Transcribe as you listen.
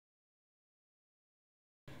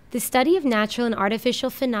The study of natural and artificial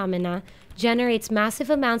phenomena generates massive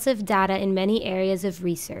amounts of data in many areas of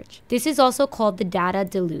research. This is also called the data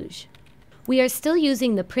deluge. We are still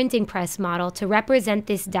using the printing press model to represent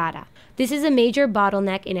this data. This is a major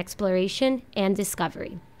bottleneck in exploration and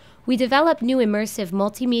discovery. We develop new immersive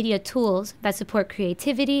multimedia tools that support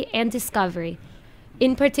creativity and discovery.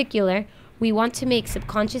 In particular, we want to make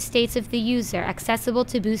subconscious states of the user accessible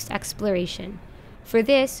to boost exploration. For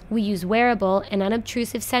this, we use wearable and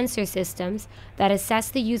unobtrusive sensor systems that assess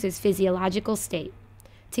the user's physiological state.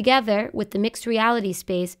 Together with the mixed reality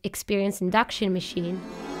space experience Induction Machine,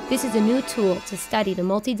 this is a new tool to study the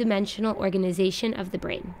multidimensional organization of the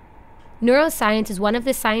brain. Neuroscience is one of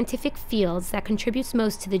the scientific fields that contributes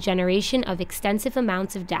most to the generation of extensive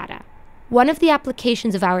amounts of data. One of the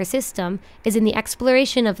applications of our system is in the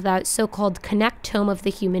exploration of the so-called connectome of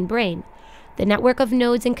the human brain, the network of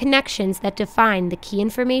nodes and connections that define the key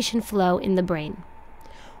information flow in the brain.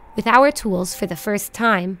 With our tools, for the first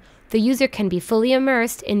time, the user can be fully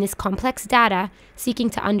immersed in this complex data, seeking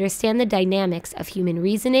to understand the dynamics of human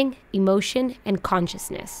reasoning, emotion, and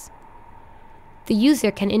consciousness. The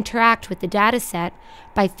user can interact with the dataset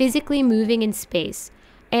by physically moving in space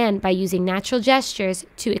and by using natural gestures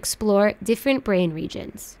to explore different brain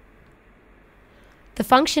regions. The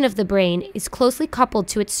function of the brain is closely coupled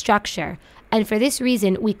to its structure, and for this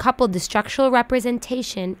reason, we coupled the structural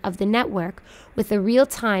representation of the network with a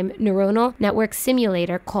real-time neuronal network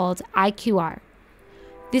simulator called IQR.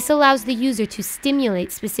 This allows the user to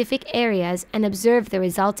stimulate specific areas and observe the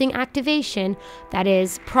resulting activation that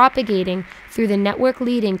is propagating through the network,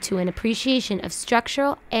 leading to an appreciation of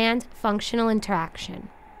structural and functional interaction.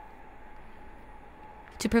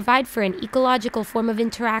 To provide for an ecological form of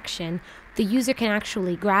interaction, the user can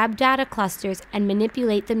actually grab data clusters and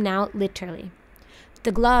manipulate them now literally.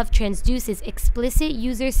 The glove transduces explicit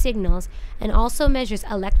user signals and also measures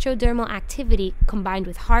electrodermal activity combined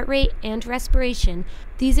with heart rate and respiration.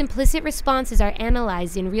 These implicit responses are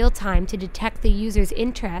analyzed in real time to detect the user's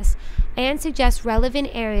interests and suggest relevant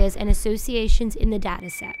areas and associations in the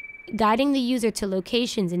dataset, guiding the user to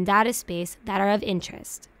locations in data space that are of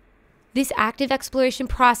interest. This active exploration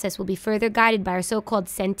process will be further guided by our so-called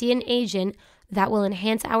sentient agent that will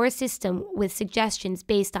enhance our system with suggestions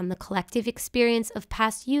based on the collective experience of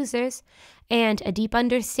past users and a deep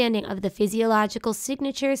understanding of the physiological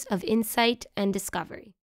signatures of insight and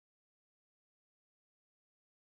discovery.